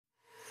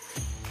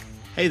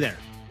Hey there.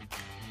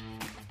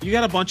 You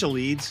got a bunch of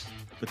leads,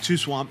 but too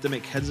swamped to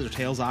make heads or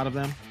tails out of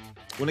them?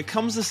 When it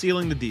comes to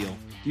sealing the deal,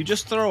 do you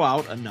just throw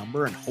out a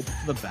number and hope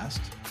for the best?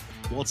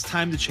 Well, it's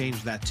time to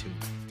change that too.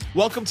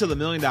 Welcome to the $1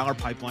 Million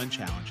Pipeline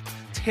Challenge,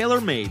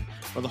 tailor-made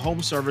for the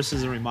home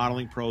services and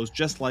remodeling pros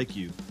just like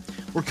you.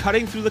 We're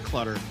cutting through the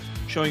clutter,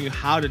 showing you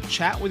how to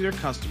chat with your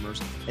customers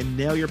and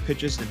nail your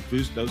pitches and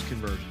boost those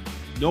conversions.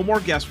 No more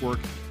guesswork,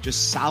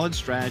 just solid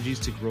strategies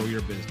to grow your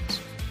business.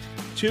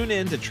 Tune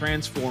in to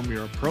transform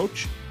your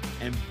approach,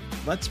 and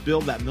let's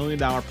build that $1 Million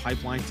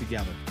pipeline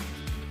together.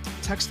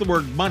 Text the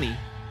word money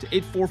to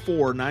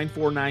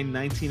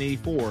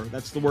 844-949-1984.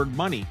 That's the word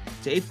money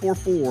to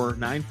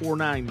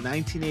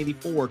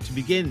 844-949-1984 to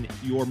begin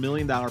your $1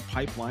 Million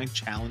Pipeline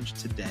Challenge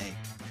today.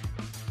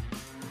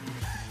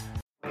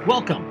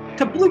 Welcome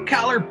to Blue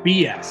Collar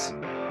BS,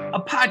 a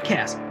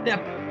podcast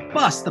that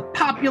busts the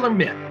popular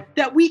myth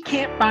that we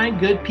can't find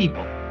good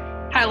people,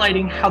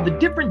 highlighting how the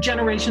different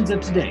generations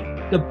of today,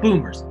 the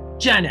boomers,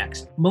 Gen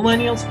X,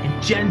 millennials,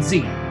 and Gen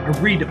Z, are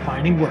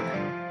redefining work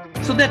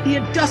so that the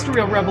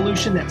industrial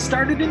revolution that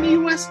started in the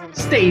U.S.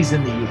 stays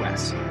in the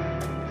U.S.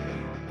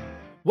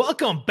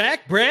 Welcome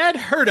back, Brad.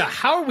 Herda,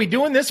 how are we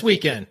doing this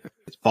weekend?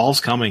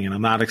 Fall's coming, and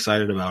I'm not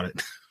excited about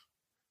it.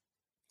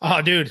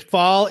 Oh, dude,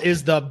 fall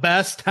is the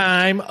best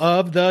time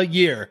of the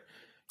year.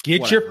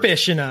 Get your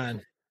fishing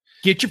on.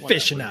 Get your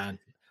fishing on.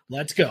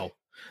 Let's go.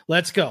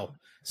 Let's go.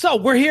 So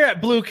we're here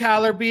at Blue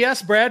Collar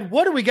BS. Brad,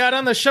 what do we got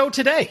on the show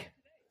today?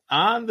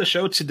 On the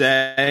show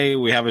today,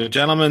 we have a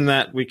gentleman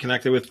that we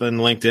connected with on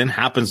LinkedIn,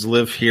 happens to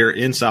live here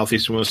in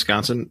southeastern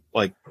Wisconsin,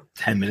 like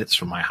 10 minutes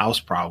from my house,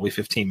 probably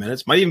 15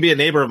 minutes. Might even be a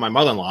neighbor of my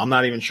mother-in-law. I'm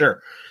not even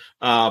sure.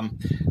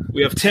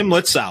 We have Tim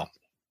Litzow,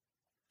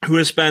 who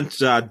has spent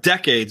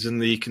decades in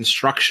the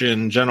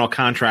construction general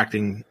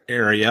contracting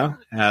area,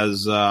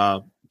 has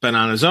been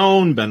on his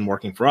own, been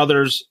working for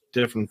others,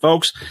 different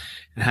folks,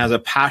 and has a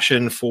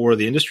passion for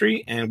the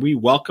industry. And we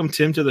welcome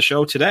Tim to the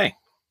show today.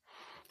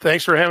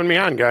 Thanks for having me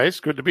on, guys.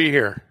 Good to be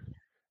here.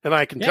 And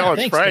I can tell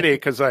it's Friday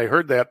because I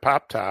heard that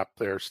pop top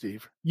there,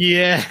 Steve.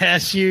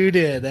 Yes, you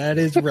did. That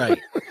is right.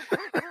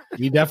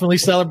 You definitely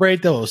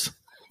celebrate those.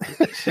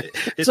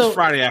 It's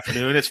Friday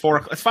afternoon. It's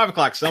 5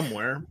 o'clock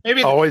somewhere.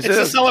 Maybe always it's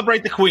is. to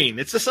celebrate the Queen.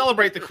 It's to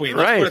celebrate the Queen.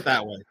 Let's put it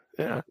that way.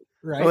 Yeah.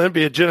 Right. Well, that'd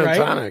be a gin and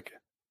tonic.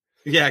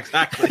 Yeah,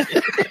 exactly.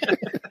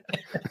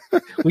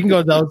 We can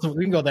go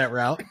that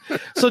route.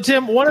 So,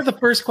 Tim, one of the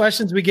first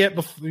questions we get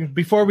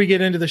before we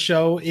get into the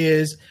show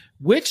is,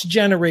 which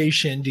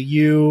generation do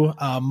you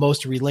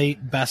most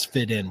relate, best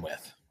fit in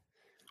with?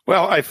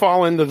 Well, I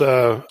fall into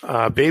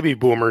the baby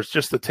boomers,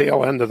 just the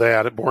tail end of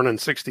that, born in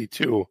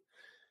 62.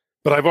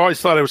 But I've always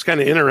thought it was kind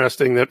of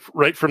interesting that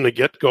right from the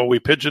get-go, we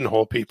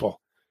pigeonhole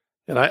people.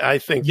 And I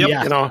think,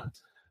 and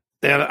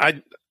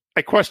I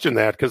question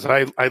that because I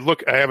have a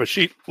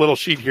little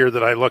sheet here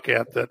that I look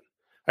at that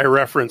I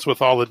reference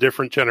with all the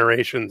different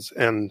generations.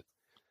 And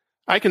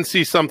I can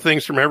see some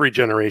things from every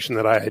generation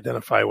that I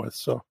identify with.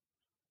 So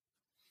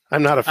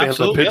I'm not a fan of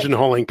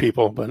pigeonholing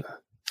people, but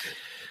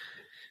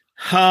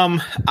I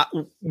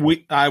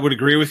would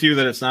agree with you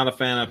that it's not a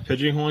fan of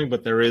pigeonholing,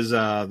 but there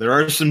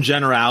are some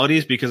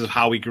generalities because of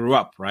how we grew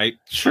up, right?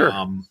 Sure.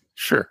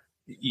 Sure.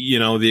 You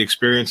know, the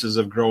experiences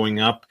of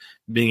growing up,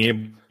 being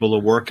able to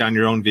work on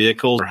your own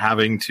vehicle or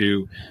having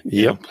to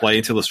play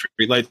until the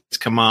streetlights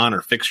come on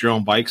or fix your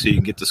own bike so you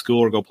can get to school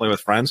or go play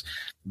with friends.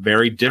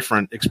 Very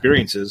different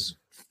experiences.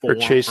 Or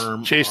chase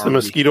the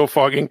mosquito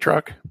fogging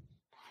truck.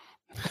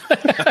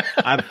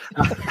 I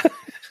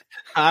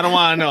don't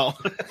want to know.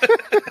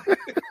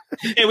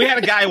 Hey, we had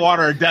a guy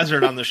water a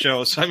desert on the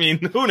show, so I mean,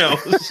 who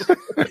knows?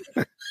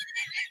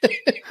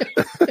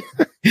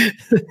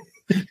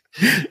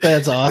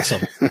 That's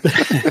awesome.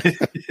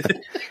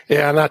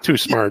 Yeah, not too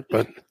smart,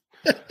 but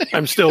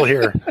I'm still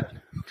here.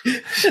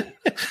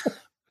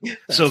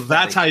 So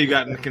that's how you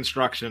got into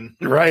construction,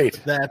 right?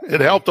 It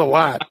helped a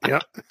lot. Yeah.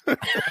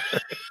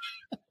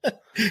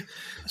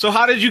 So,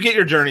 how did you get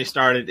your journey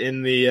started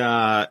in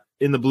the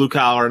blue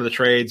collar, in the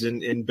trades,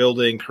 in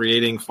building,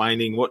 creating,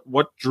 finding?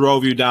 What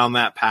drove you down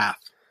that path?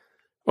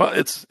 Well,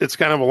 it's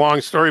kind of a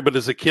long story, but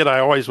as a kid, I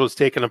always was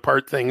taking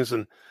apart things,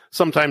 and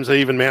sometimes I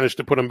even managed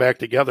to put them back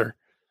together.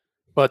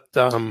 But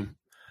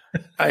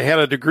I had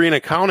a degree in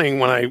accounting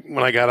when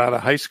I got out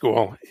of high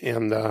school,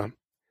 and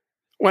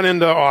went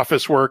into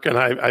office work. And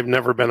I've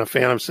never been a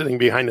fan of sitting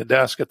behind a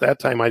desk. At that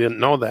time, I didn't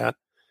know that.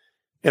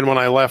 And when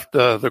I left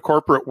the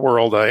corporate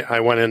world,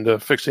 I went into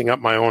fixing up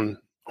my own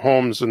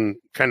homes and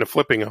kind of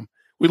flipping them.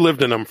 We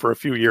lived in them for a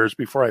few years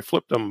before I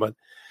flipped them. But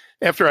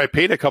after I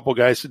paid a couple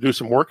guys to do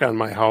some work on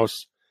my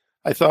house,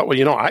 I thought,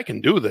 well, I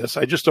can do this.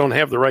 I just don't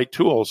have the right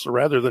tools. So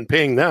rather than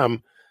paying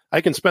them, I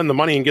can spend the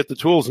money and get the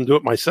tools and do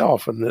it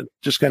myself. And it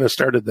just kind of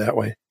started that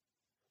way.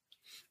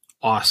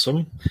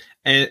 Awesome.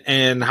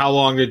 And how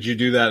long did you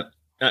do that?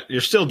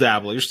 You're still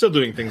dabbling. You're still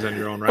doing things on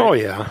your own, right? Oh,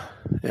 yeah.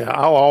 Yeah,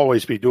 I'll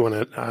always be doing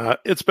it.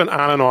 It's been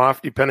on and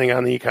off depending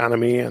on the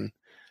economy and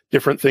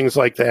different things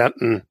like that.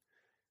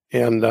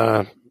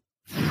 And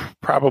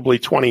probably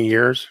 20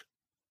 years.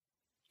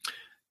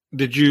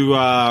 Did you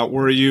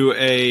were you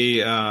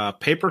a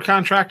paper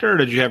contractor, or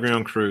did you have your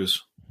own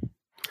crews?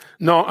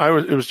 No,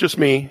 it was just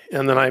me,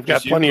 and then I've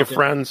got plenty of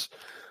friends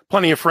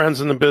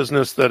in the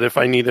business that if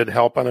I needed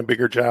help on a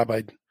bigger job,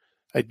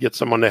 I'd get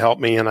someone to help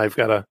me, and I've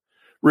got a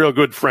real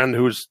good friend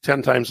who's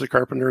 10 times the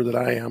carpenter that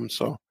I am.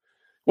 So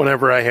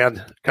whenever I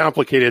had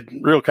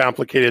real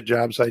complicated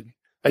jobs,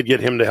 I'd get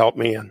him to help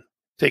me and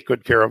take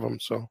good care of them.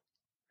 So,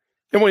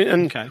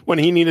 when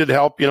he needed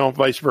help,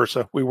 vice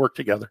versa, we worked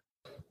together.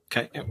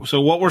 Okay.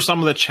 So what were some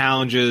of the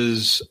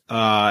challenges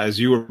as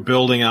you were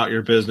building out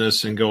your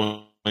business and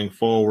going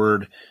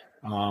forward?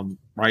 Right.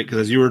 Because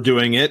as you were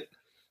doing it,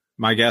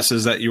 my guess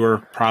is that you were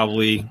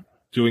probably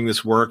doing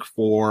this work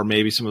for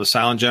maybe some of the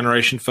silent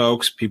generation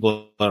folks,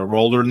 people that are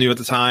older than you at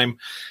the time,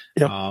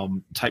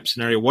 type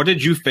scenario. What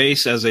did you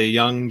face as a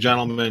young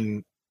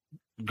gentleman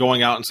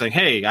going out and saying,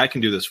 "Hey, I can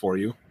do this for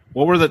you"?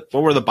 What were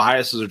the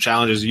biases or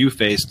challenges you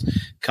faced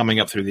coming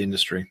up through the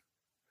industry?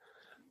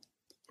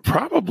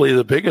 Probably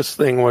the biggest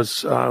thing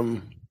was,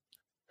 there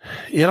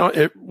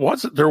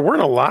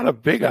weren't a lot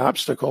of big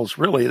obstacles,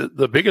 really.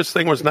 The biggest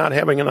thing was not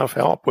having enough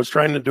help, was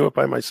trying to do it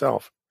by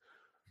myself,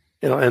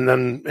 and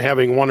then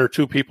having one or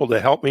two people to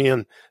help me,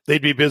 and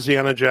they'd be busy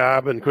on a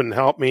job and couldn't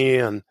help me.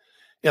 And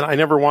I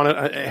never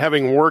wanted,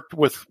 having worked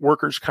with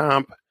workers'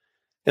 comp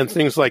and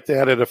things like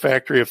that at a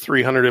factory of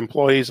 300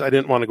 employees, I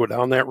didn't want to go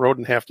down that road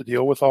and have to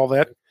deal with all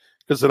that,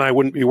 because then I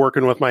wouldn't be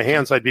working with my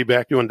hands. I'd be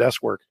back doing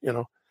desk work,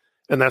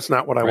 and that's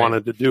not what I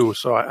wanted to do.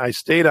 So I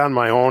stayed on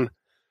my own.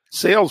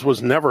 Sales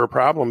was never a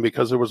problem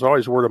because it was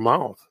always word of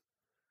mouth.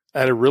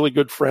 I had a really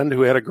good friend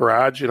who had a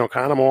garage,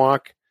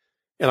 Conomowoc,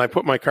 and I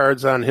put my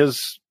cards on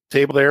his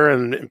table there,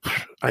 and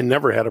I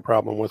never had a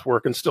problem with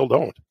work, and still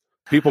don't.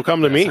 People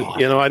come to me,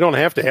 awesome. I don't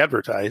have to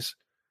advertise.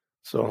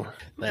 So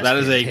that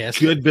is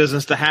fantastic. A good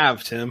business to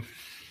have, Tim.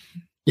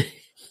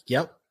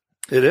 Yep.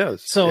 It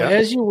is. So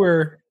as you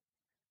were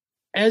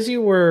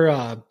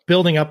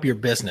building up your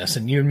business,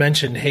 and you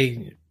mentioned,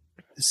 hey,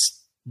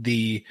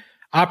 the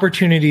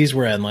opportunities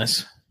were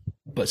endless,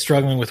 but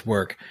struggling with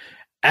work.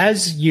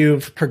 As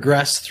you've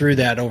progressed through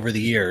that over the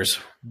years,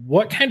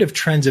 what kind of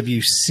trends have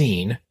you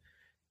seen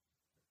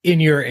in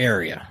your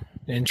area?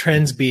 And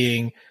trends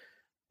being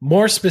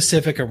more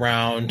specific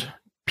around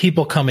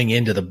people coming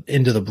into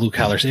the blue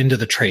collars, into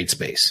the trade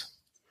space,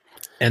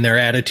 and their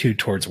attitude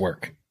towards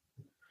work.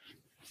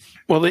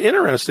 Well, the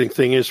interesting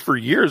thing is, for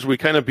years we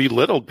kind of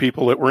belittled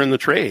people that were in the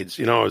trades.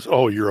 As,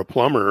 oh, you're a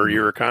plumber, or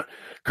you're a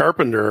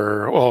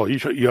carpenter, or, oh,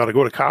 you ought to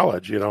go to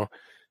college. And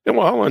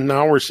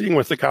now we're seeing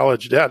with the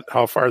college debt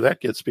how far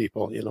that gets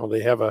people.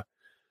 They have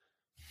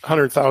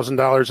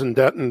 $100,000 in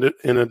debt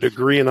in a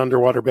degree in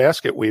underwater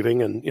basket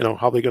weaving, and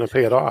how are they going to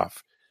pay it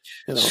off?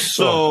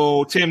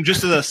 So, Tim,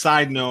 just as a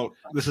side note,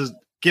 this is,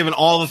 given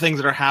all the things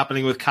that are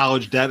happening with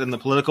college debt in the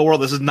political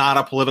world, this is not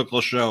a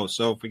political show.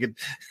 So if we could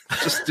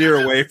just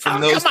steer away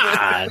from those. Come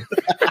on.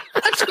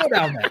 Let's go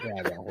down that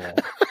rabbit hole.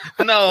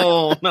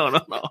 No.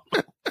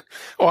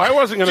 Oh, I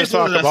wasn't going to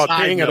talk about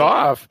paying it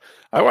off.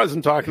 I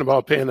wasn't talking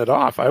about paying it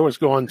off. I was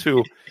going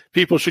to,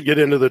 people should get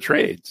into the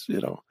trades,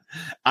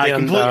 I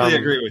completely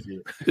agree with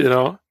you.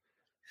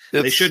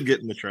 They should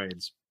get in the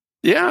trades.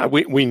 Yeah,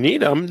 we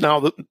need them.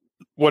 Now,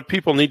 what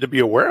people need to be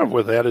aware of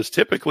with that is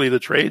typically the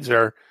trades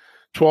are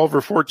 12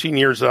 or 14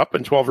 years up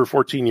and 12 or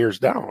 14 years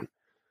down.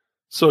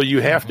 So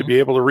you have to be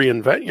able to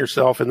reinvent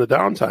yourself in the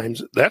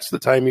downtimes. That's the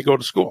time you go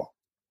to school.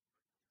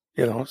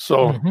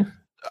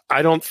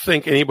 I don't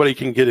think anybody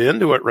can get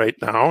into it right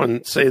now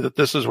and say that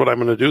this is what I'm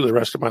going to do the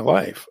rest of my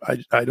life.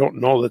 I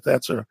don't know that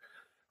that's a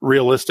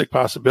realistic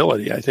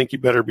possibility. I think you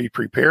better be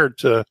prepared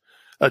to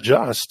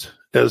adjust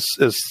as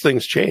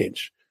things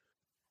change.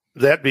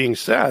 That being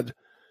said,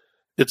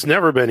 it's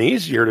never been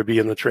easier to be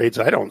in the trades,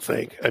 I don't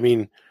think. I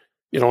mean,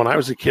 when I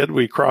was a kid,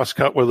 we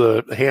cross-cut with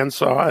a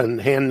handsaw and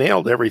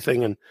hand-nailed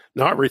everything, and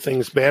now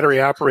everything's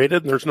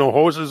battery-operated, and there's no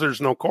hoses, there's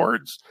no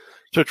cords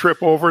to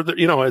trip over.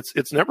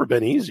 It's never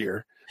been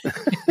easier.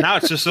 Now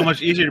it's just so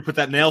much easier to put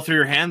that nail through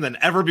your hand than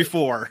ever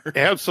before.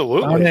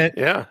 Absolutely.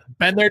 Yeah.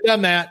 Been there,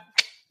 done that.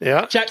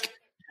 Yeah. Check.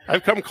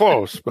 I've come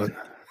close, but...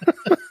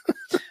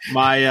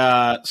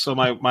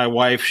 My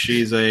wife,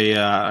 she's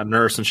a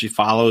nurse, and she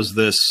follows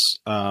this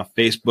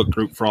Facebook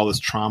group for all this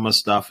trauma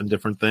stuff and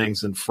different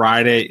things. And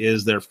Friday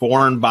is their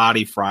Foreign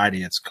Body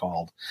Friday, it's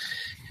called.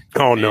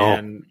 Oh no!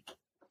 And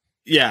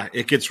yeah,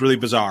 it gets really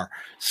bizarre.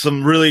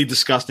 Some really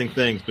disgusting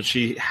things. But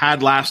she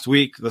had last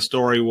week. The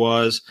story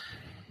was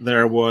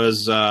there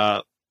was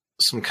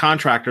some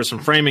contractors, some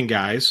framing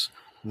guys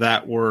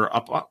that were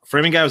up.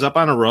 Framing guy was up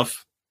on a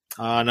roof.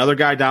 Another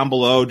guy down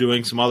below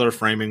doing some other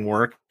framing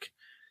work.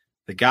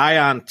 The guy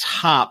on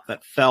top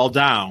that fell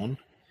down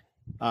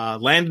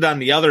landed on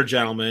the other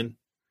gentleman,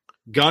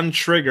 gun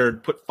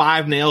triggered, put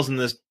 5 nails in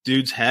this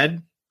dude's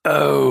head.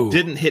 Oh.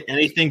 Didn't hit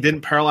anything,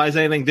 didn't paralyze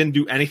anything, didn't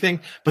do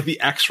anything. But the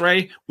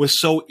x-ray was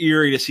so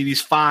eerie to see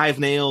these 5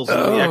 nails in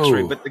the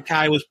x-ray. But the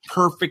guy was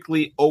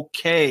perfectly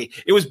okay.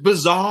 It was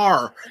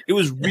bizarre. It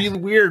was really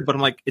weird. But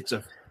I'm like,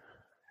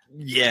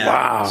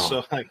 wow.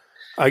 So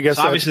I guess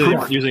so obviously they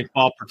weren't using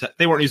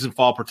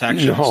fall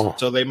protection. No.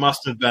 So they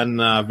must have been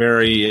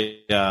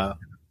very. The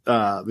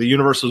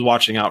universe was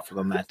watching out for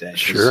them that day.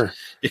 Sure,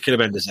 it could have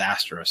been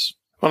disastrous.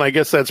 Well, I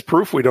guess that's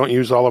proof we don't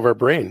use all of our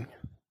brain.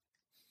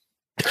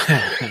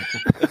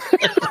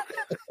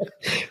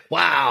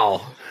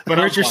 Wow. But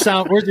where's your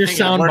sound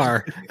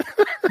bar?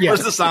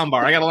 Where's the sound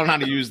bar? I got to learn how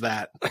to use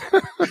that.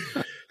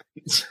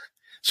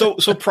 So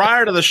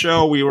prior to the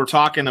show, we were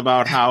talking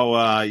about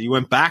how you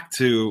went back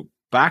to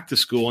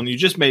school, and you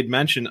just made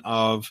mention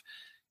of,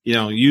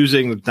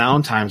 using the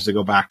downtimes to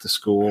go back to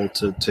school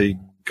to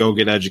go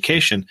get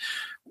education.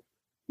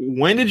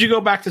 When did you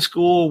go back to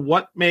school?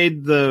 What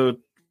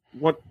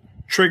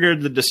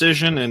triggered the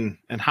decision,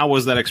 and how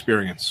was that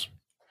experience?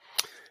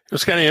 It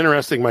was kind of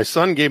interesting. My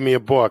son gave me a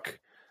book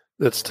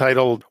that's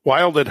titled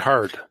Wild at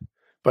Heart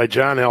by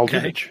John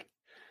Eldredge. Okay.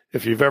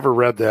 If you've ever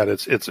read that,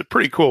 it's a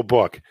pretty cool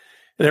book.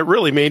 And it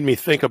really made me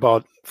think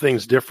about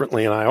things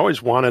differently. And I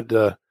always wanted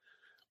to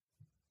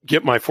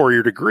get my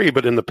 4-year degree,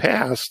 but in the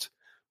past,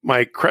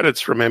 my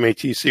credits from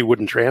MATC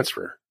wouldn't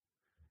transfer.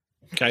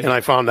 Okay. And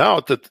I found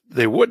out that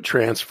they would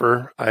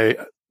transfer.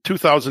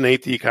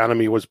 2008, the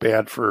economy was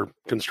bad for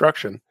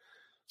construction.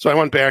 So I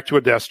went back to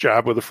a desk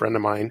job with a friend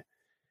of mine,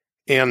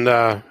 and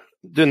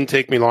didn't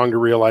take me long to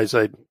realize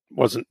I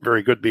wasn't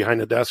very good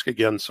behind a desk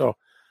again. So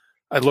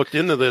I looked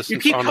into this. You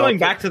keep coming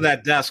back to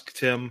that desk,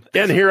 Tim.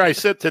 And here I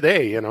sit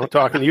today,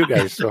 talking to you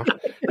guys. So,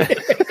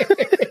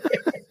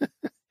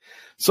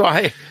 so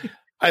I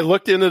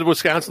looked into the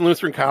Wisconsin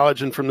Lutheran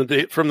College, and from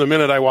the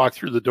minute I walked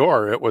through the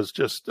door, it was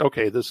just,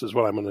 okay, this is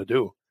what I'm going to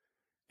do.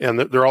 And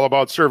they're all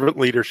about servant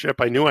leadership.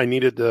 I knew I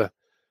needed to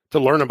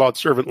learn about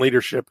servant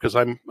leadership because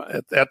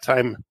at that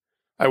time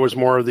I was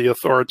more of the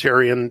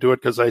authoritarian, do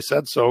it because I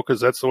said so,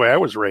 because that's the way I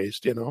was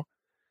raised,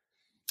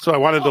 So I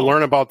wanted to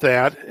learn about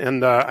that,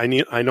 and I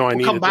needed to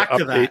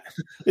update.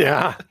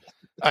 Yeah,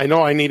 I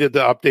know I needed to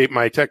update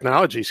my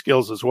technology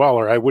skills as well,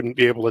 or I wouldn't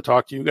be able to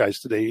talk to you guys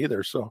today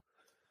either. So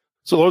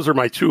those are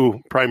my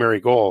two primary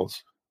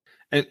goals.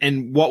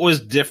 And what was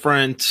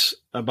different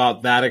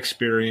about that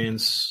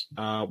experience?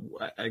 I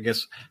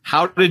guess,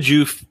 how did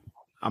you?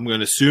 I'm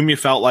going to assume you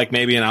felt like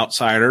maybe an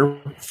outsider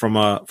from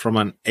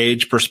an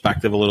age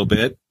perspective a little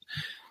bit,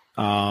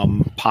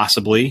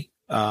 possibly.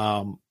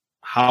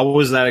 How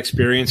was that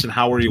experience, and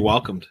how were you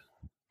welcomed?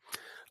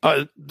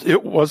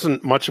 It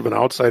wasn't much of an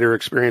outsider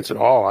experience at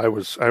all. I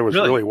was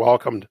really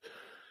welcomed.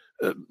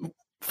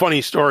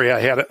 Funny story. I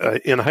had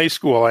in high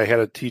school, I had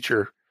a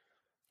teacher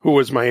who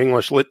was my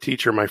English lit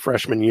teacher my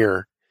freshman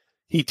year.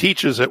 He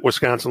teaches at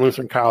Wisconsin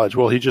Lutheran College.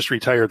 Well, he just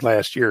retired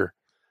last year.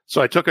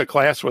 So I took a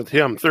class with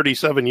him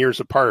 37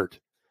 years apart.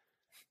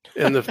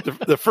 And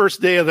the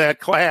first day of that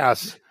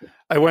class,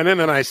 I went in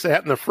and I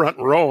sat in the front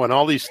row, and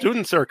all these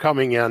students are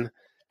coming in,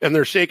 and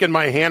they're shaking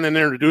my hand and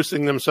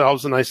introducing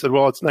themselves. And I said,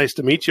 well, it's nice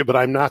to meet you, but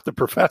I'm not the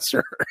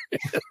professor.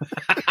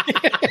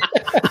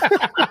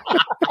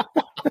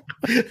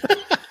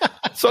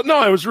 So,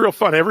 no, it was real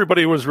fun.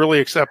 Everybody was really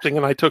accepting.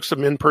 And I took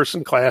some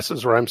in-person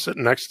classes where I'm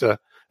sitting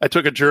I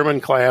took a German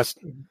class,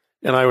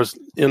 and I was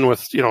in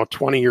with,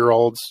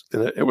 20-year-olds.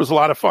 And it was a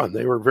lot of fun.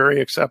 They were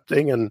very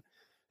accepting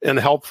and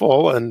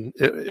helpful, and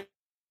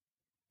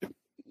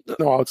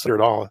no outsider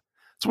at all.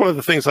 It's one of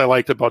the things I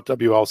liked about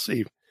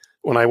WLC.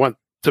 When I went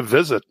to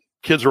visit,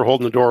 kids were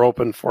holding the door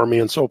open for me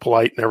and so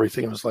polite and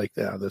everything. I was like,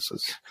 yeah, this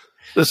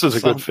is a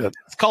good fit.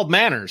 It's called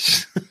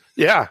manners.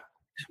 Yeah.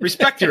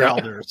 Respect your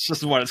elders. This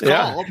is what it's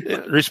called.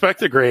 Yeah. Respect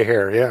the gray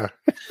hair. Yeah.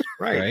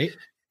 Right.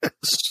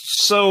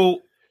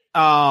 So,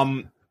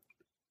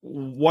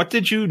 what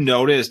did you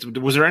notice?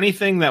 Was there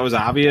anything that was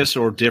obvious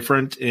or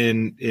different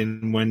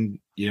in when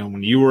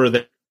you were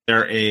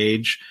their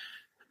age,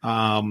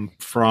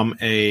 from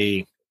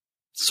a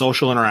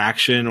social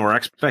interaction or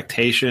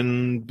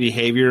expectation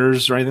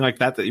behaviors or anything like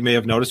that you may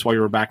have noticed while you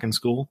were back in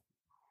school?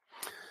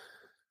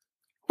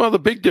 Well, the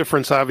big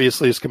difference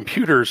obviously is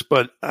computers,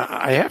 but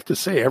I have to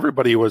say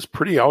everybody was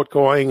pretty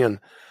outgoing, and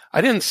I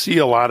didn't see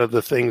a lot of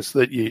the things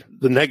the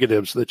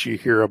negatives that you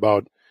hear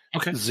about.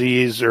 Okay.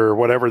 Z's or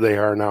whatever they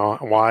are now,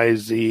 Y,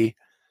 Z.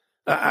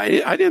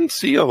 I didn't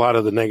see a lot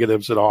of the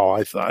negatives at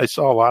all. I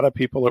saw a lot of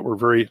people that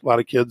were a lot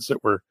of kids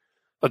that were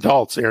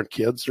adults. They aren't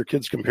kids; they're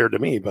kids compared to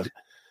me, but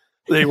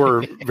they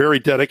were very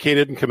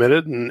dedicated and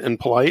committed and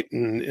polite,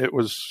 and it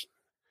was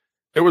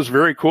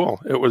very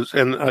cool. It was,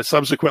 and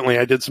subsequently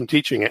I did some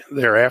teaching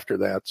there after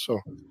that,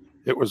 so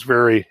it was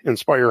very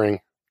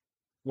inspiring.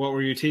 What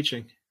were you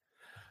teaching?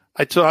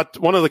 I taught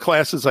one of the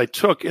classes I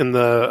took in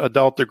the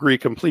adult degree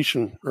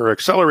completion or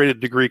accelerated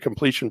degree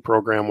completion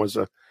program was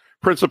a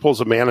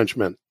principles of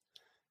management.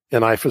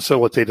 And I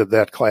facilitated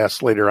that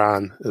class later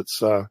on.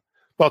 It's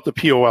about the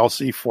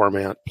POLC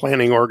format,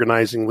 planning,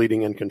 organizing,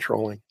 leading, and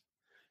controlling.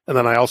 And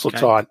then I also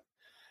taught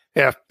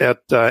at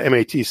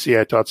MATC,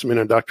 I taught some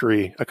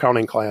introductory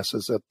accounting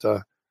classes at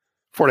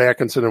Fort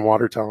Atkinson in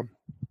Watertown.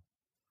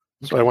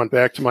 So I went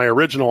back to my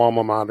original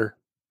alma mater.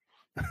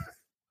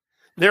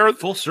 There,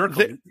 full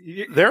circle.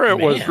 It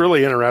was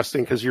really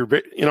interesting because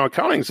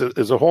accounting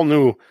is a whole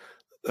new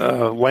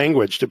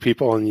language to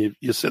people, and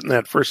you sit in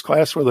that first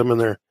class with them, and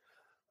they're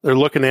they're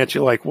looking at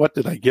you like, what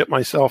did I get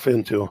myself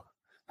into?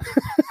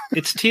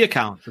 It's T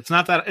accounts. It's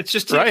not that. It's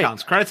just T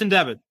accounts, credits and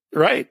debit.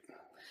 Right.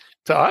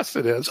 To us,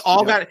 it is. It's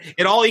all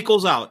it all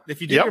equals out.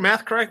 If you do your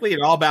math correctly,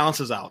 it all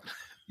balances out.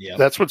 Yeah,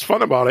 that's what's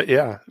fun about it.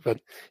 Yeah, but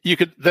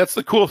that's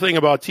the cool thing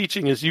about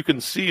teaching is you can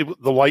see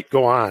the light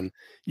go on.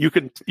 You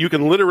can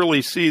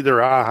literally see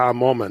their aha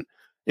moment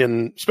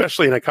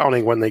especially in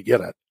accounting when they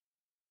get it.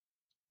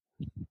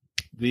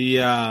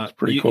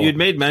 Cool. You'd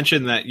made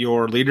mention that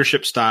your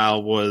leadership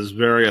style was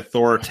very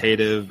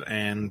authoritative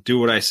and do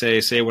what I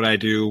say what I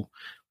do.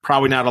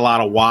 Probably not a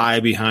lot of why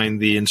behind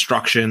the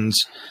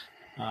instructions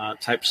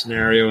type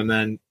scenario. And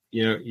then,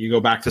 you go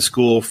back to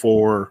school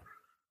for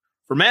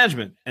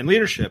management and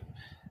leadership.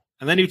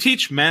 And then you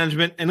teach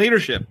management and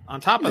leadership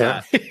on top of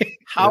that.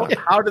 How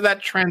did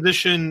that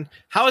transition?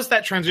 How has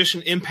that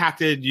transition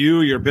impacted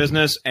you, your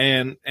business,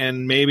 and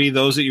maybe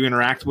those that you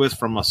interact with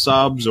from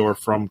subs or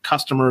from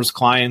customers,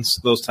 clients,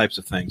 those types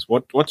of things?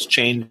 What's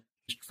changed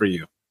for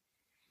you?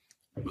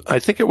 I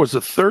think it was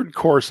the third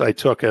course I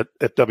took at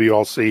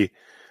WLC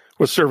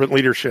was servant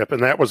leadership,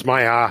 and that was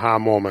my aha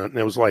moment. And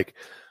it was like,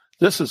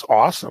 this is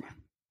awesome.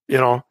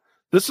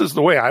 This is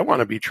the way I want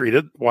to be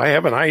treated. Why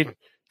haven't I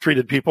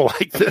treated people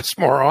like this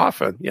more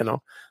often?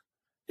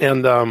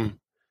 And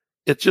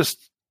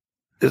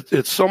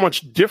it's so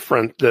much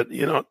different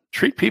that,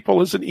 treat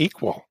people as an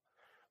equal,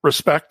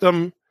 respect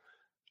them,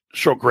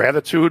 show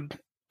gratitude,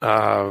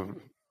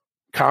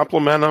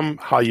 compliment them.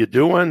 How you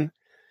doing?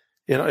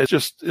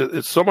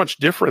 It's so much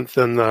different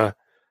than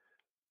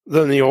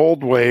the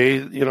old way.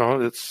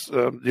 It's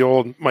the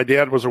old, my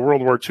dad was a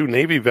World War II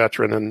Navy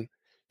veteran, and,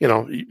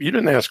 you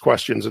didn't ask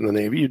questions in the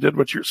Navy. You did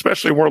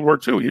especially World War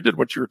II, you did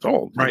what you were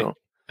told. Right.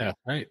 Yeah,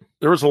 right.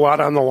 There was a lot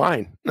on the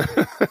line.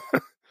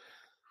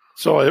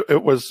 So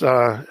it was,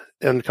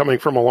 and coming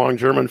from a long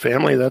German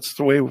family, that's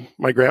the way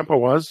my grandpa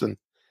was. And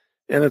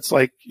it's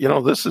like,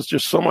 this is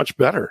just so much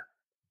better.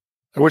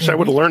 I wish I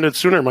would have learned it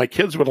sooner. My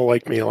kids would have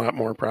liked me a lot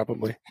more,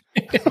 probably.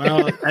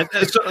 Well,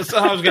 so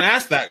I was going to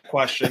ask that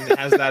question.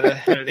 Has that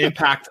had an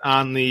impact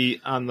on the,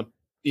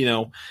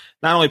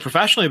 not only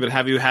professionally, but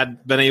have you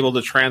been able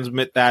to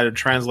transmit that or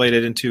translate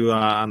it into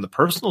on the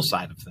personal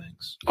side of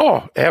things?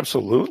 Oh,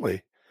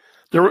 absolutely.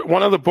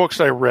 One of the books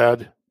I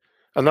read,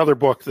 another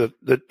book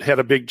that had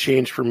a big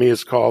change for me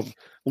is called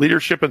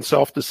Leadership and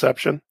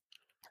Self-Deception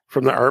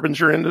from the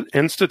Arbinger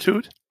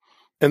Institute.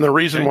 And the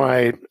reason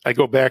why I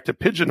go back to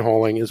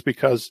pigeonholing is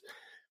because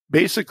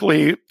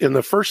basically in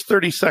the first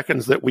 30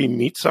 seconds that we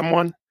meet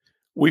someone,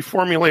 we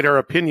formulate our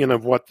opinion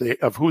of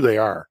who they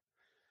are.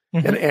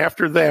 Mm-hmm. And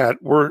after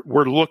that, we're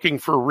looking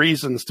for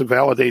reasons to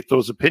validate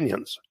those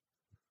opinions.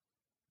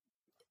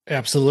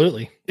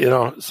 Absolutely.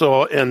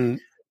 And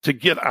to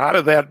get out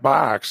of that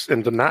box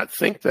and to not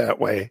think that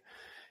way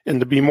and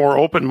to be more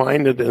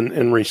open-minded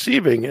and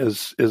receiving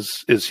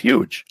is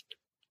huge.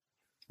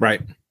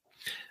 Right.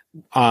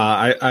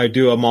 I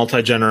do a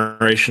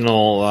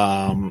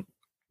multi-generational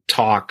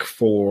talk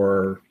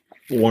for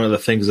one of the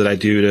things that I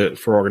do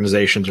for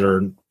organizations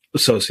or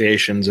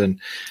associations, and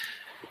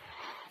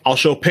I'll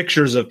show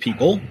pictures of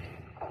people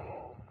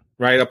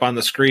right up on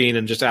the screen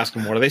and just ask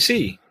them, what do they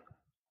see?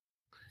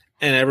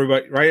 And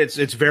everybody, right?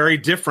 It's very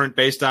different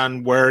based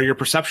on where your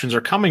perceptions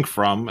are coming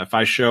from. If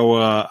I show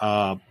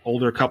a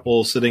older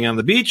couple sitting on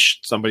the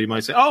beach, somebody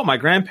might say, "Oh, my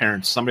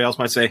grandparents." Somebody else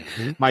might say,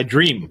 "My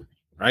dream."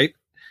 Right?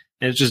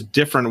 And it's just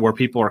different where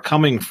people are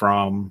coming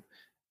from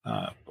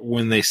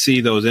when they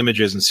see those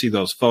images and see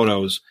those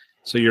photos.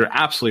 So you're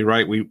absolutely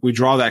right. We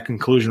draw that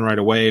conclusion right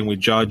away, and we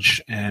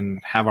judge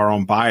and have our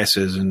own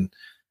biases. And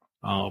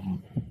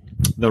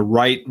the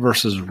right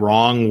versus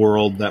wrong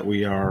world that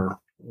we are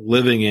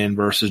living in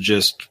versus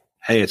just,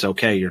 hey, it's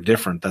okay, you're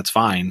different, that's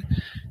fine,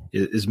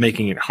 is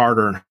making it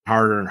harder and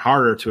harder and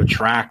harder to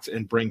attract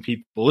and bring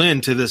people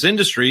into this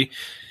industry,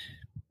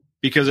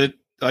 because it,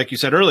 like you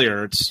said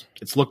earlier,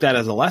 it's looked at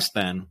as a less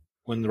than,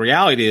 when the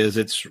reality is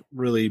it's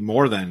really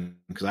more than.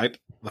 Because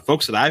the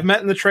folks that I've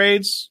met in the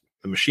trades,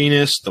 the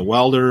machinists, the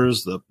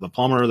welders, the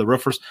plumber, the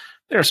roofers,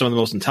 they are some of the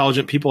most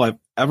intelligent people I've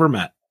ever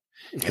met.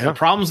 Yeah. The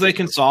problems they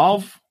can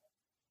solve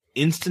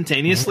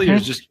instantaneously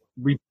is just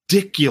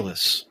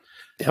ridiculous.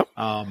 Yep.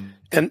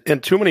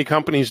 And too many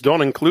companies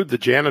don't include the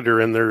janitor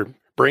in their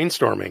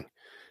brainstorming,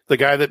 the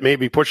guy that may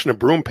be pushing a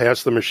broom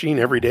past the machine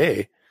every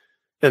day.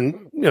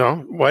 And,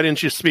 why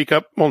didn't you speak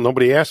up? Well,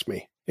 nobody asked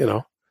me,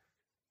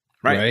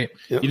 Right.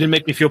 You didn't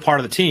make me feel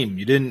part of the team.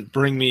 You didn't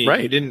bring me,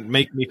 you didn't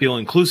make me feel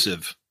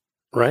inclusive.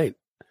 Right.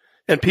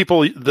 And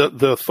people,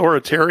 the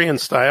authoritarian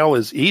style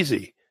is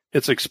easy.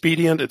 It's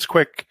expedient. It's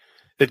quick.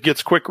 It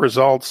gets quick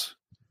results.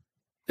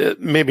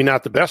 Maybe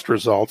not the best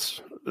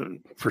results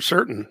for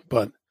certain,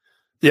 but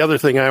the other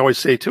thing I always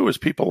say too is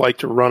people like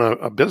to run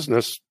a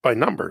business by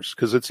numbers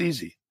because it's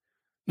easy.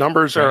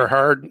 Numbers are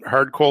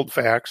hard, cold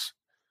facts.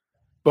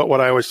 But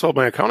what I always told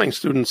my accounting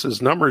students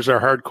is numbers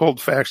are hard,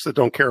 cold facts that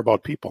don't care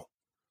about people.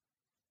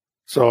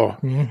 So,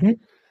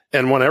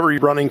 and whenever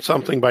you're running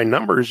something by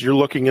numbers, you're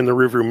looking in the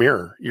rearview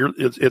mirror.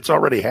 It's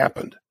already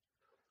happened.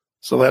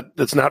 So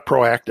that's not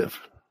proactive.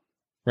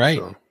 Right.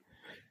 So.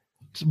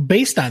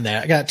 based on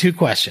that, I got two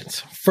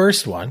questions.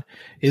 First one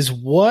is,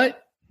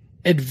 what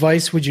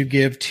advice would you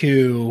give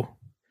to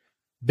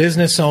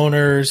business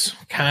owners,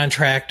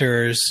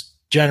 contractors,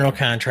 general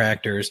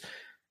contractors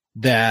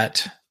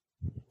that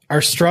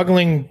are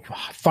struggling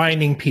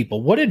finding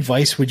people? What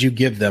advice would you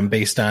give them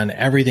based on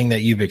everything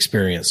that you've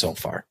experienced so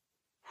far?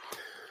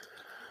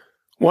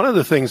 One of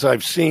the things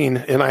I've seen,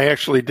 and I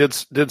actually did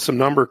some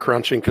number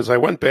crunching because I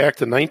went back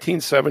to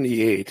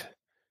 1978.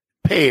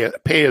 Pay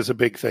is a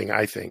big thing,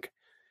 I think.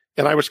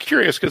 And I was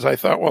curious because I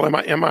thought, well,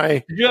 am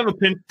I? Did you have a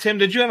Tim?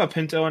 Did you have a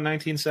Pinto in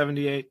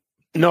 1978?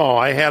 No,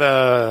 I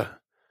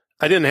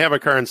didn't have a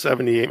car in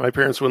 78. My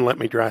parents wouldn't let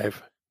me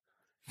drive.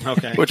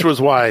 Okay. Which was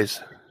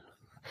wise.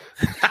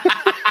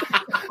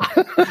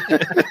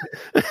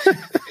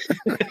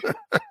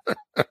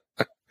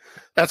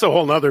 That's a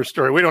whole nother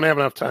story. We don't have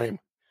enough time.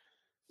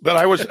 But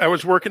I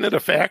was working at a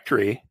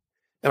factory,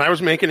 and I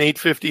was making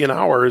 $8.50 an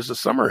hour as a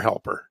summer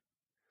helper.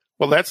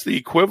 Well, that's the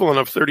equivalent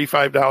of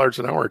 $35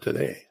 an hour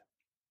today.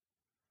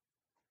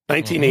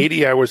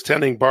 1980, I was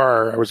tending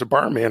bar. I was a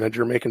bar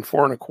manager making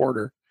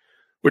 $4.25,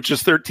 which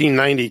is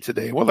 $13.90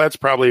 today. Well, that's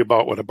probably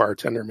about what a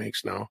bartender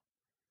makes now.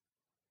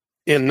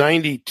 In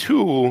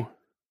 92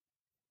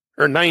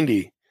 or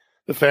 90,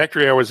 the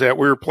factory I was at,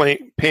 we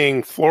were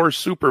paying floor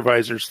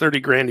supervisors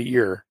 $30,000 a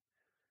year,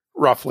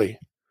 roughly.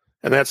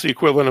 And that's the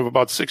equivalent of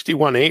about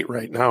 $61,800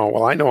 right now.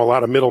 Well, I know a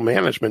lot of middle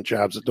management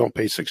jobs that don't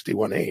pay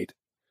 $61,800.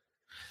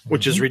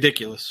 Which is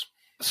ridiculous.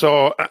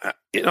 So,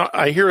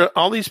 I hear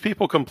all these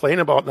people complain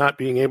about not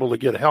being able to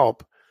get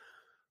help,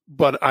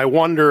 but I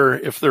wonder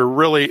if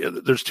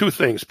there's two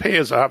things. Pay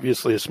is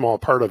obviously a small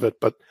part of it,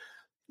 but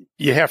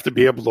you have to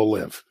be able to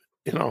live,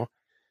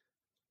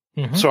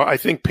 Mm-hmm. So I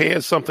think pay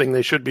is something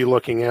they should be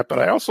looking at, but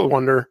I also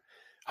wonder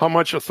how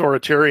much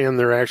authoritarian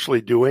they're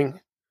actually doing,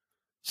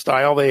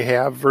 style they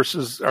have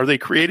versus are they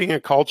creating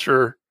a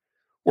culture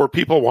where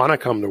people want to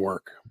come to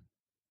work?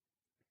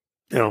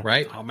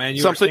 Right. Oh man,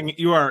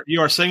 you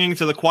are singing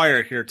to the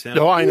choir here, Tim.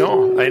 No, I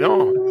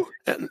know.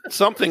 And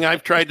something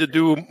I've tried to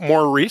do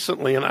more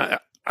recently, and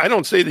I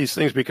don't say these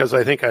things because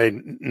I think I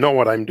know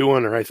what I'm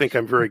doing or I think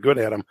I'm very good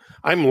at them.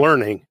 I'm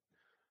learning.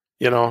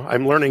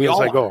 I'm learning as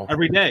I go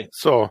every day.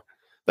 So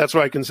that's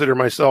why I consider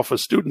myself a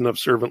student of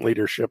servant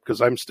leadership, because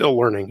I'm still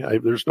learning.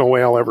 There's no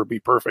way I'll ever be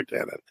perfect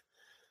at it.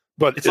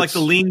 But it's like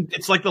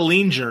the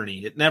lean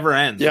journey. It never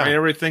ends. Yeah. Right?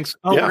 Everybody thinks,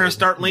 we're going to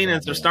start lean,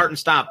 and there's start and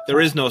stop.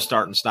 There is no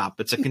start and stop.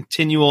 It's a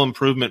continual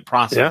improvement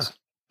process.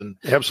 Yeah. And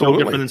absolutely.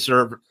 No different than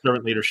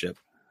servant leadership.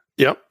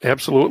 Yep,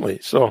 absolutely.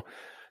 So,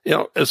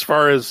 as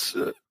far as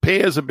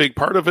pay is a big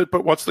part of it,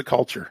 but what's the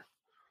culture?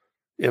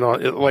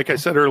 Like I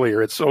said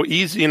earlier, it's so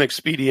easy and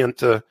expedient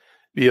to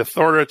be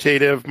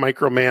authoritative,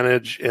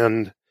 micromanage,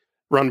 and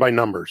run by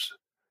numbers.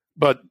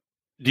 But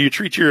do you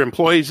treat your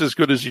employees as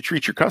good as you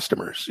treat your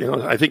customers?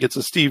 I think it's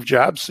a Steve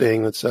Jobs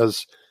saying that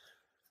says,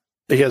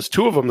 he has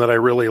two of them that I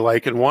really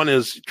like. And one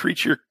is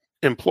treat your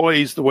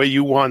employees the way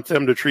you want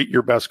them to treat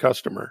your best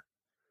customer.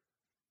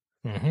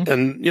 Mm-hmm.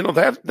 And,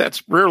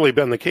 that's rarely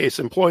been the case.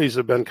 Employees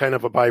have been kind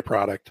of a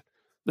byproduct.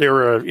 They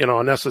were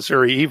a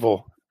necessary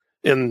evil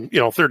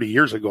 30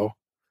 years ago.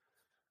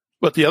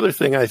 But the other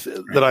thing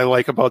that I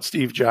like about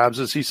Steve Jobs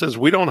is he says,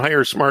 we don't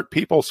hire smart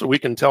people so we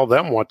can tell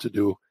them what to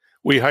do.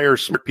 We hire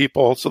smart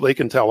people so they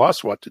can tell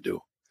us what to do.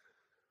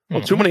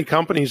 Well, too many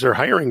companies are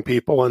hiring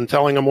people and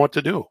telling them what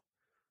to do.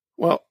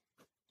 Well,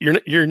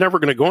 you're never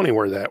going to go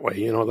anywhere that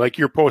way. Like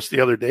your post the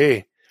other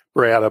day,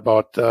 Brad,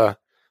 about the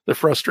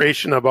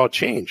frustration about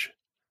change.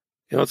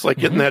 It's like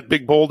getting that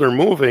big boulder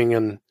moving,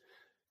 and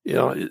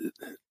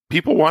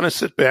people want to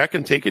sit back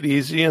and take it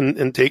easy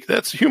and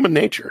that's human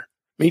nature.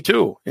 Me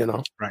too.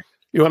 Right.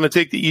 You want to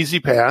take the easy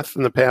path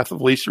and the path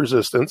of least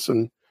resistance,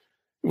 and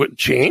with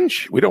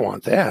change, we don't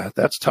want that.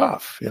 That's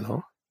tough,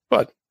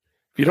 But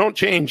if you don't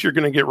change, you're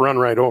going to get run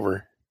right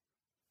over.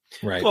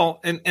 Right. Well,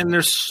 and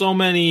there's so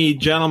many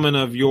gentlemen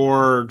of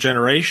your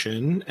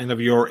generation and of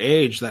your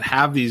age that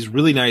have these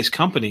really nice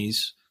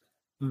companies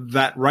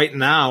that right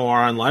now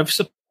are on life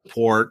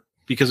support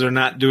because they're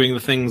not doing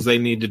the things they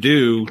need to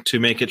do to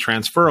make it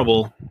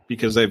transferable,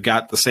 because they've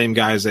got the same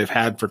guys they've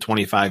had for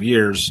 25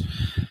 years.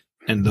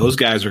 And those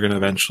guys are going to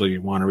eventually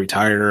want to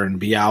retire and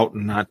be out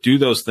and not do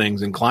those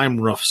things and climb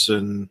roofs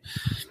and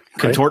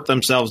contort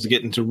themselves to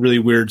get into really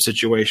weird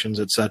situations,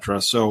 etc.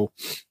 So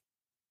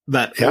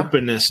that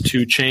openness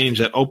to change,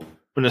 that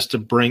openness to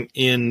bring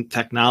in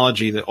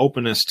technology, the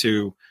openness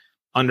to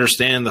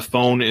understand the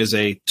phone is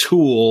a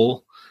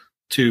tool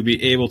to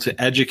be able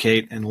to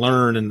educate and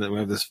learn, and that we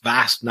have this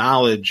vast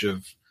knowledge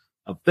of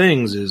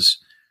things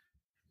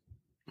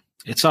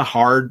it's a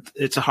hard,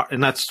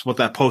 and that's what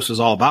that post is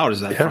all about,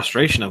 is that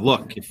frustration of,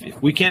 look,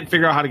 if we can't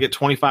figure out how to get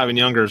 25 and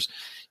youngers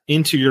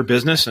into your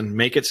business and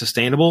make it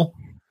sustainable,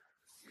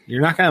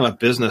 you're not going to have a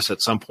business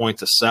at some point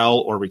to sell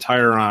or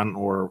retire on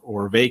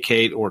or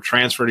vacate or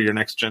transfer to your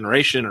next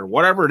generation or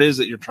whatever it is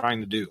that you're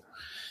trying to do.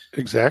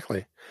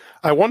 Exactly.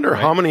 I wonder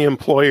how many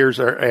employers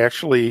are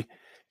actually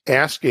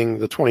asking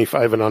the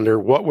 25 and under,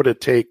 what would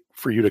it take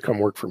for you to come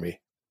work for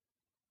me?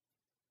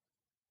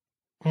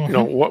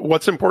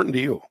 What's important to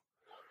you?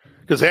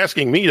 because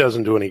asking me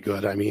doesn't do any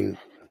good. I mean,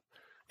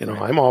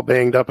 I'm all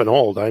banged up and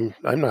old. I'm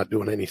not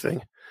doing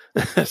anything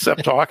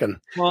except talking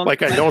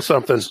like I know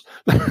something.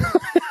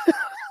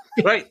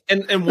 Right.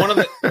 And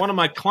one of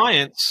my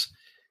clients,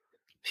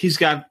 he's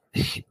got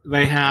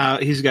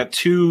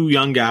two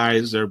young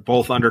guys. They're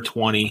both under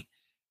 20.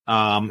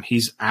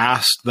 He's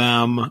asked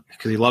them,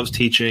 because he loves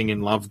teaching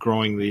and loves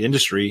growing the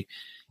industry.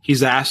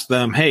 He's asked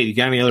them, "Hey, you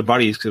got any other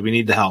buddies? Because we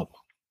need the help."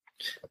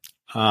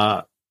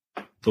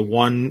 The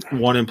one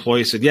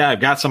employee said, "Yeah, I've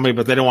got somebody,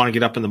 but they don't want to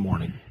get up in the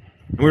morning."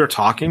 And we were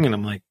talking, and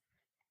I'm like,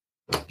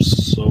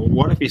 "So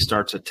what if he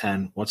starts at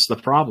 10? What's the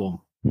problem?"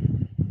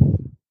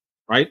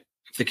 Right?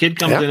 If the kid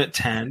comes in at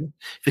 10,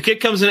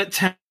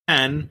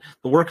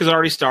 the work has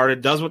already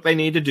started, does what they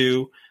need to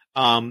do.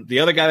 The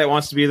other guy that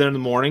wants to be there in the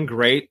morning,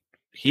 great.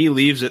 He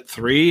leaves at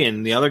 3,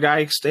 and the other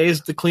guy stays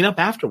to clean up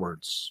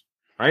afterwards.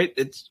 Right?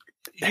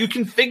 You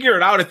can figure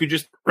it out if you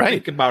just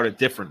think about it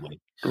differently.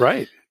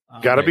 Right.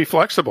 Got to be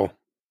flexible.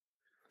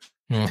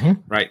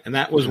 Mm-hmm. Right. And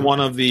that was one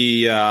of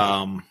the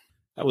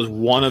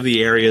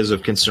areas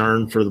of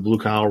concern for the blue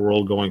collar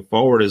world going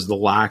forward, is the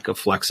lack of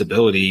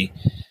flexibility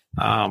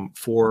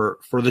for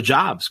the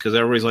jobs, because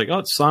everybody's like, "Oh,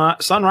 it's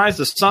sunrise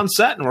to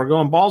sunset, and we're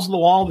going balls to the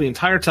wall the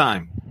entire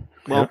time."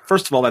 Well,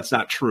 first of all, that's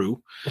not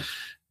true.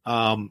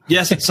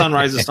 Yes, it's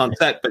sunrise to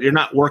sunset, but you're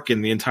not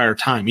working the entire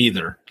time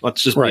either.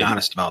 Let's just be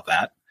honest about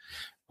that.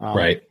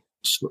 Right.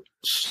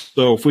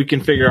 So if we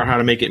can figure out how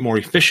to make it more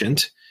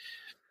efficient,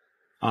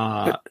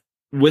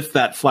 with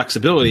that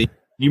flexibility,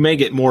 you may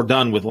get more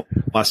done with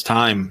less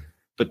time,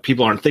 but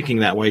people aren't thinking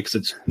that way because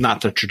it's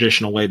not the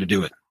traditional way to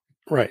do it.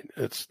 Right.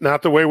 It's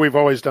not the way we've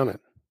always done it.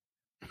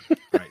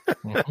 Right.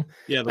 Mm-hmm.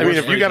 Yeah. I mean,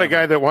 if you got a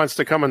guy that wants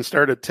to come and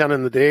start at 10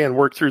 in the day and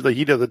work through the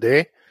heat of the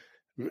day,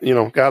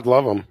 God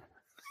love him.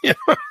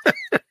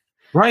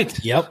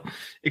 Right. Yep.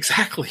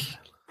 Exactly.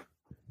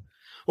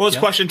 What was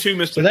question 2,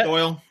 Mr.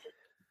 Doyle?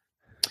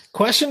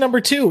 Question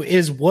number 2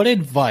 is, what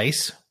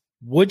advice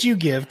would you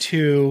give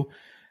to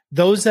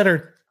those that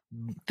are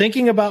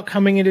thinking about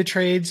coming into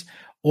trades,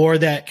 or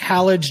that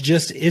college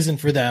just isn't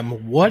for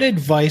them? What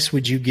advice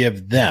would you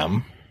give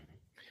them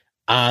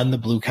on the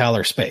blue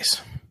collar space?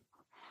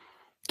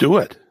 Do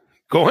it.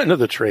 Go into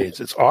the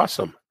trades. It's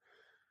awesome.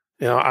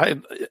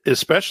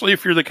 Especially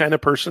if you're the kind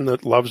of person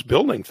that loves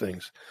building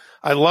things.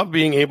 I love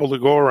being able to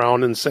go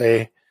around and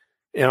say,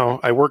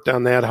 I worked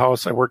on that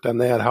house. I worked on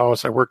that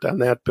house. I worked on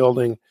that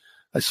building.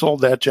 I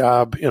sold that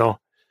job.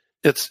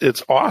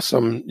 It's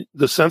awesome.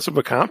 The sense of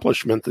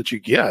accomplishment that you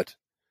get.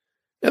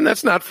 And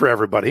that's not for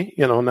everybody.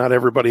 Not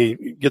everybody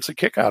gets a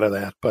kick out of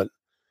that. But,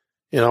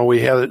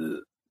 we have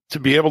to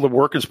be able to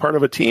work as part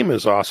of a team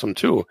is awesome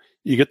too.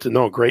 You get to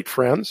know great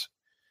friends.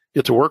 You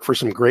get to work for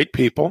some great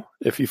people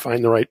if you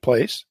find the right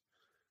place.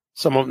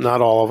 Some of them,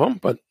 not all of them,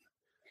 but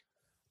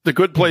the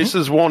good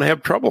places won't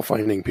have trouble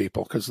finding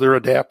people because they're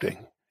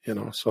adapting,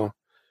 So,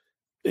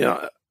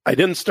 I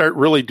didn't start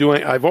really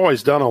I've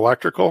always done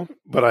electrical,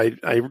 but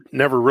I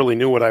never really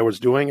knew what I was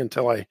doing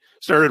until I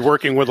started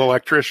working with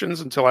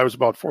electricians until I was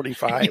about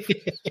 45.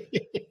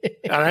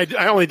 And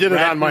I only did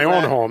it on my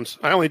own homes.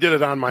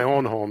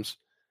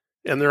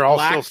 And they're all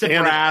still standing.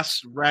 Black to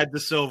brass, red to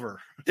silver.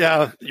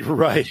 Yeah, you're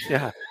right.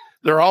 Yeah.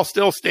 They're all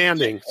still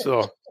standing.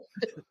 So,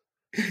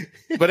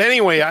 but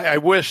anyway, I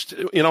wished,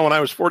 when I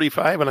was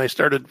 45 and I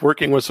started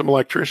working with some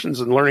electricians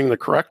and learning the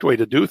correct way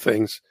to do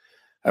things,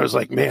 I was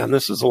like, man,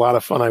 this is a lot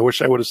of fun. I wish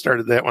I would have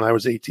started that when I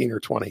was 18 or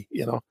 20.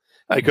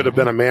 I could have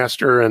been a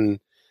master in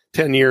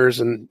 10 years.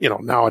 And,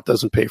 now it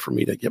doesn't pay for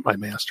me to get my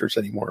master's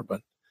anymore.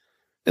 But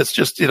it's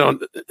just,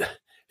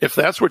 if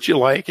that's what you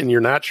like and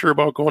you're not sure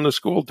about going to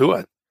school, do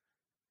it.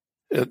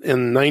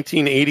 In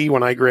 1980,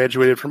 when I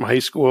graduated from high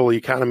school, the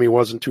economy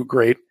wasn't too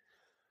great.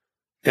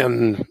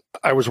 And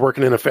I was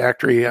working in a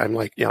factory. I'm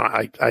like,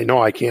 I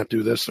know I can't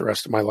do this the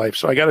rest of my life.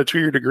 So I got a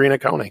 2-year degree in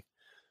accounting.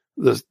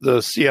 The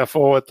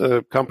CFO at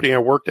the company I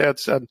worked at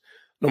said,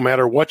 no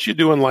matter what you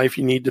do in life,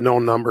 you need to know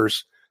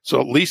numbers. So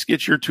at least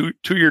get your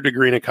 2-year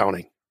degree in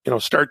accounting,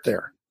 start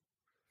there.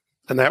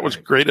 And that was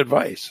great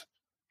advice.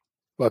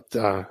 But,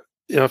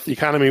 if the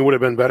economy would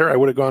have been better, I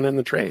would have gone in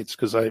the trades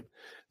because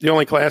the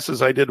only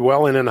classes I did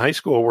well in high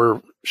school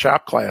were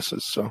shop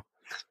classes. So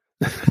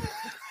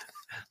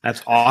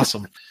that's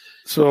awesome.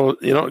 So,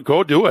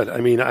 go do it. I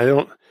mean,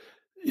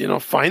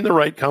 find the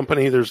right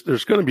company. There's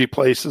going to be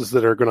places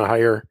that are going to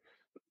hire,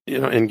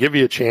 and give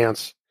you a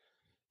chance.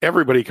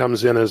 Everybody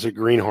comes in as a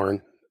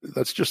greenhorn.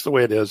 That's just the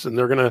way it is. And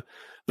they're going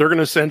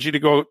to send you to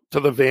go to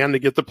the van to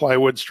get the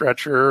plywood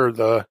stretcher or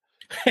the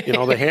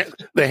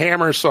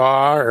hammer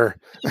saw or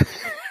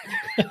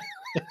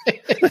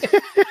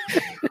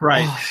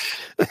right.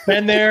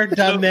 Been there,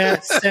 done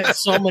that, sent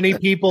so many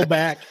people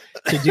back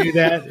to do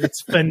that.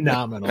 It's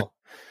phenomenal.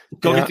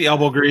 Go get the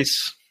elbow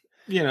grease,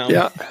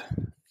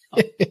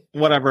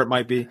 whatever it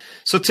might be.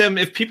 So, Tim,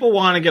 if people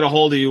want to get a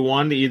hold of you,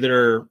 to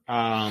either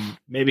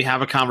maybe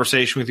have a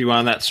conversation with you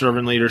on that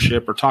servant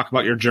leadership or talk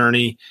about your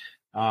journey,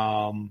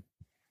 or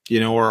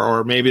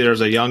maybe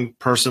there's a young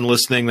person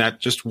listening that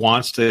just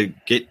wants to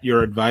get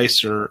your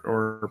advice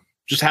or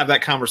just have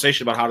that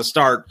conversation about how to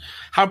start,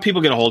 how do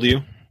people get a hold of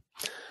you?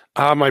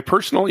 My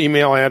personal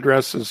email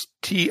address is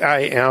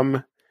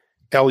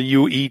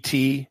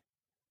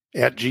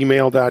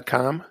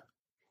timluet@gmail.com.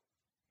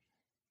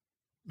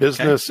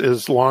 Business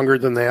is longer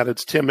than that.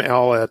 It's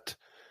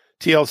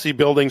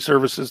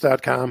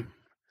timl@tlcbuildingservices.com.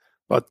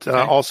 But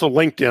also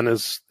LinkedIn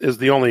is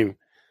the only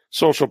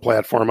social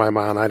platform I'm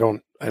on. I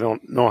don't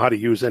know how to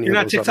use any You're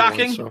of not those other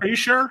TikToking? ones, so. Are you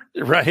sure?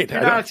 Right.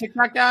 You're not a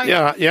TikTok guy?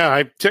 Yeah.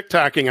 I'm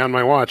TikToking on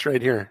my watch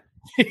right here.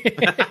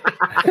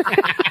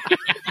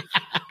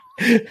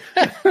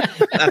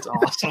 That's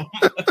awesome.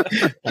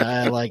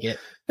 I like it.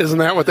 Isn't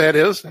that what that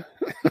is?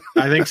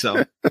 I think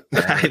so.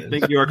 I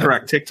think you are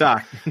correct.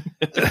 TikTok.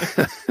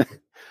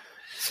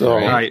 So, all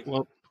right.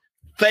 Well,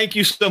 thank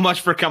you so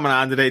much for coming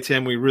on today,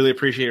 Tim. We really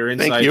appreciate your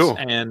insights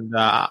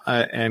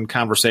and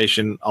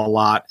conversation a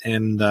lot.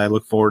 And I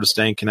look forward to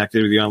staying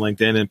connected with you on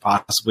LinkedIn, and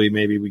possibly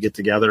maybe we get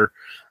together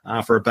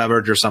for a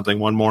beverage or something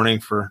one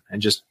morning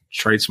and just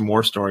trade some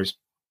more stories.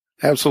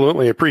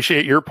 Absolutely.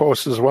 Appreciate your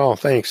posts as well.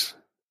 Thanks.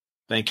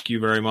 Thank you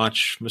very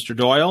much, Mr.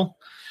 Doyle.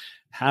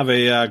 Have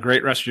a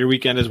great rest of your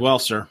weekend as well,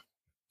 sir.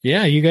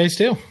 Yeah, you guys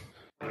too.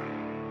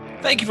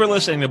 Thank you for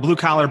listening to Blue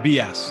Collar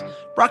BS,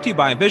 brought to you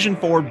by Vision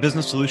Forward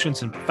Business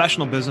Solutions and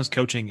Professional Business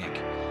Coaching,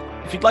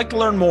 Inc. If you'd like to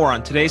learn more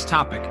on today's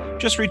topic,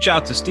 just reach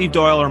out to Steve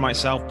Doyle or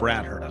myself,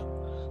 Brad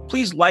Herda.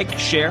 Please like,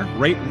 share,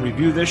 rate, and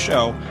review this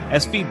show,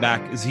 as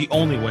feedback is the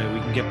only way we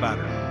can get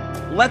better.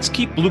 Let's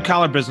keep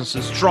blue-collar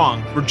businesses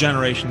strong for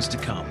generations to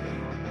come.